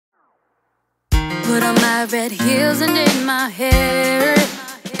Put on my red heels and did my hair.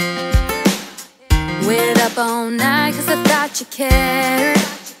 Waited up all night cause I thought you cared.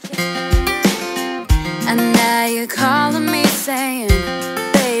 And now you're calling me saying,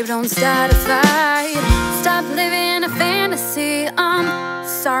 babe, don't start a fight. Stop living a fantasy. I'm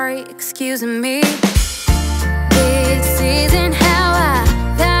sorry, excuse me. This isn't how I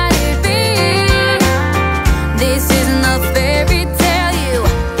thought it'd be. This isn't the fairy tale you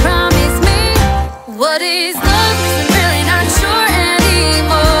promised me. What is love? 'Cause I'm really not sure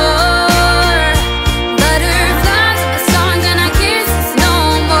anymore. Butterflies, a song and I kiss no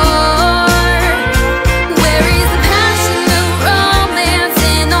more. Where is the passion, the romance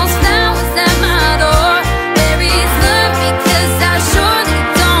in those flowers at my door? Where is love? Because I surely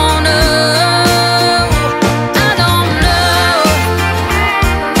don't know. I don't know.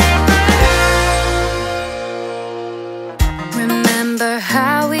 Remember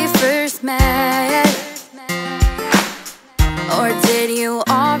how we first met? Or did you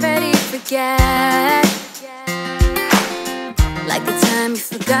already forget? Like the time you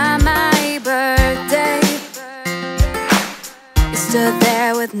forgot my birthday. You stood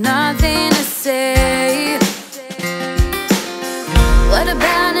there with nothing to say. What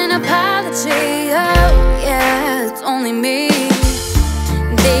about an apology? Oh yeah, it's only me.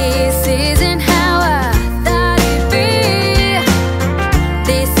 This isn't how I thought it'd be.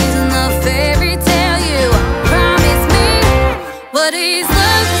 This isn't the fairy tale you promised me. What is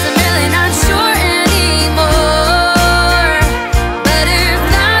love? 'Cause I'm really not sure anymore.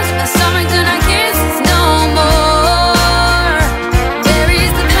 Butterflies, a summer gonna kiss no more. Where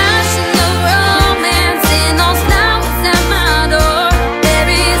is the passion, the romance in those flowers at my door? There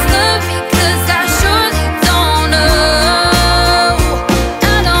is love because I surely don't know.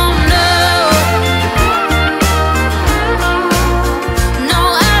 I don't know. No,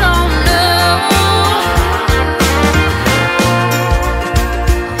 I don't know.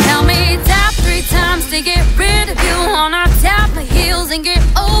 Tell me tap 3 times to get rid of you. Wanna tap my heels and get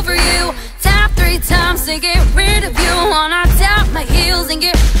over you. Tap 3 times to get rid of you. Wanna tap my heels and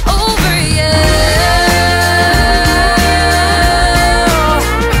get over you.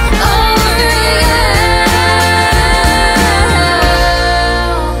 Over you.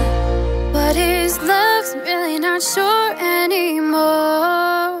 What is love? 'Cause I'm really not sure anymore.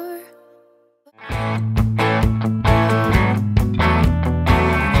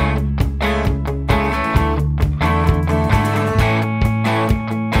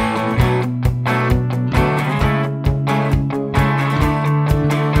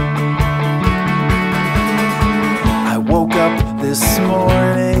 I woke up this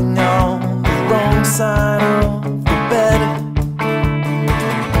morning on the wrong side of the bed.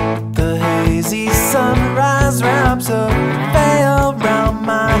 The hazy sunrise wraps a veil around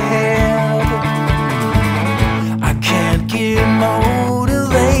my head. I can't get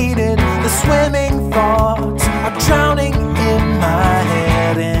motivated. The swimming thoughts are drowning in my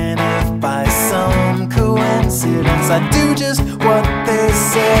head. And if by some coincidence I do just what they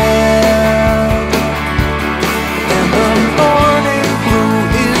said, and the morning blue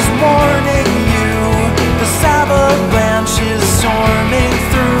is warning you, the avalanche is storming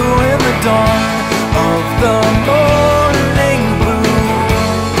through in the dawn of the morning blue.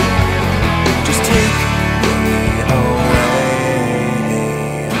 Just take me away.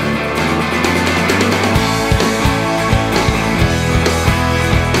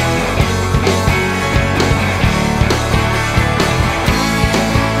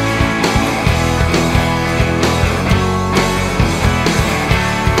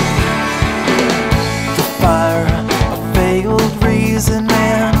 The fire of failed reason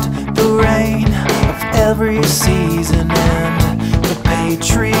and the rain of every season, and the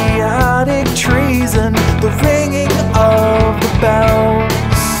patriotic treason, the ringing of the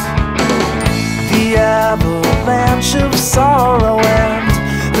bells, the avalanche of sorrow, and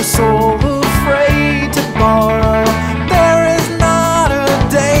the soul afraid to borrow. There is not a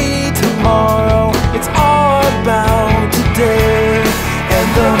day tomorrow, it's all about today. And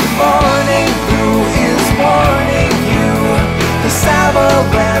the morning blue is warning you, the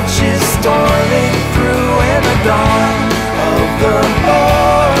avalanche is storming through in the dawn of the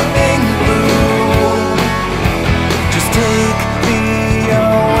morning blue. Just take me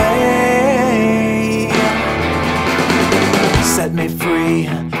away. Set me free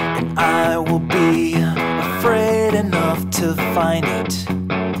and I will be afraid enough to find it.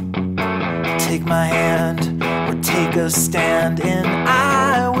 Take my hand or take a stand and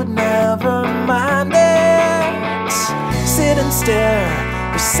I would never mind it. Sit and stare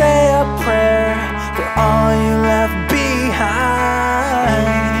or say a prayer for all you left behind.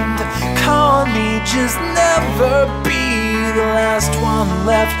 Call me just never be the last one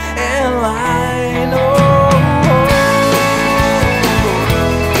left in line. Oh.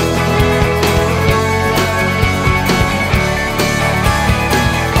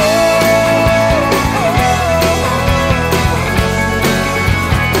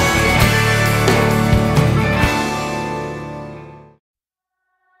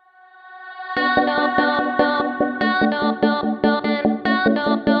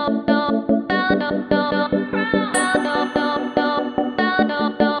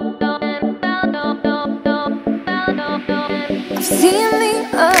 Seen the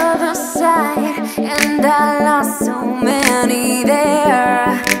other side, and I lost so many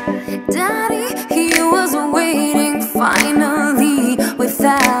there. Daddy, he was waiting finally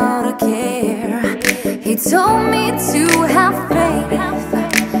without a care. He told me to have faith,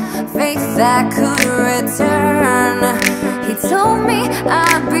 faith that could return. He told me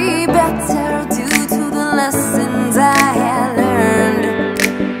I'd be better due to the lessons I had learned.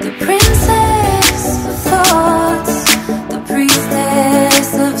 The princess of thoughts, priestess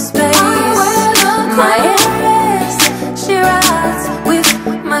of space, my heiress, she rides with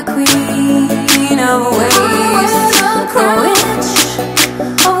my queen of ways. The witch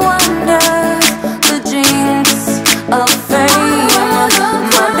of wonders, the jinx of fame,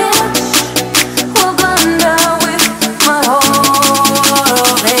 my bitch will blunder with my whole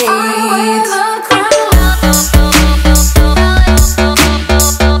of hate.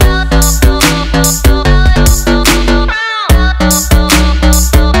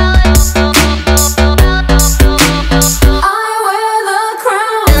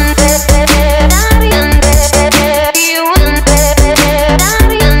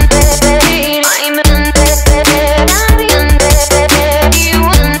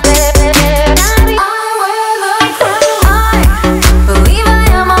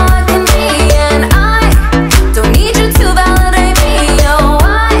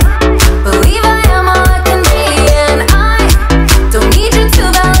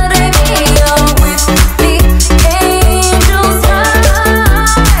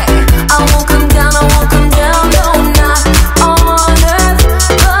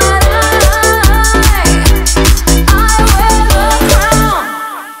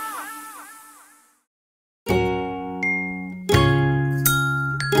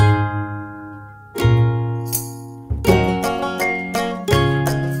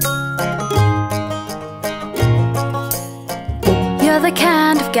 You're the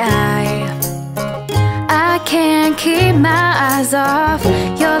kind of guy I can't keep my eyes off.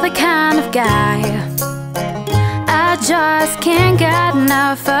 You're the kind of guy I just can't get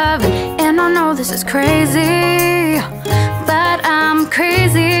enough of. And I know this is crazy, but I'm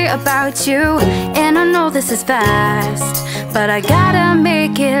crazy about you. And I know this is fast, but I gotta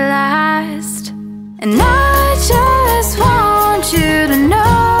make it last. And I just want you to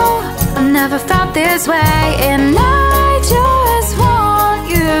know I've never felt this way. And I just want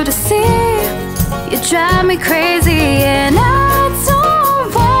you to see you drive me crazy. And I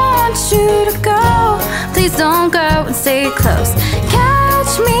don't want you to go. Please don't go and stay close.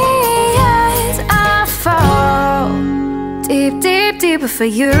 Catch me as I fall deep, deep, deeper for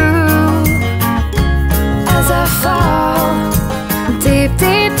you. As I fall deep,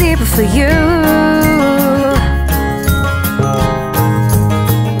 deep, deeper for you.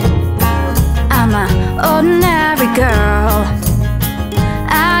 I'm an ordinary girl.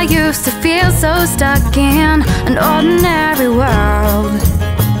 I used to feel so stuck in an ordinary world,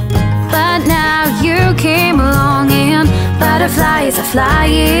 but now you came along and butterflies are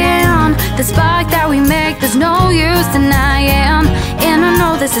flying. The spark that we make, there's no use denying. And I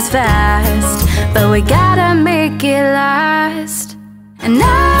know this is fast, but we gotta make it last. And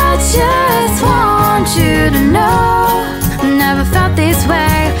I just want you to know I never felt this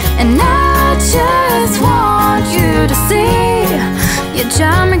way. And I just want you to see you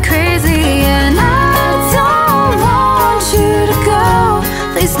drive me crazy. And I don't want you to go.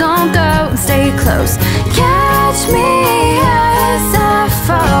 Please don't go and stay close. Catch me as I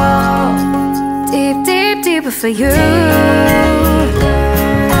fall deep, deep, deeper for you.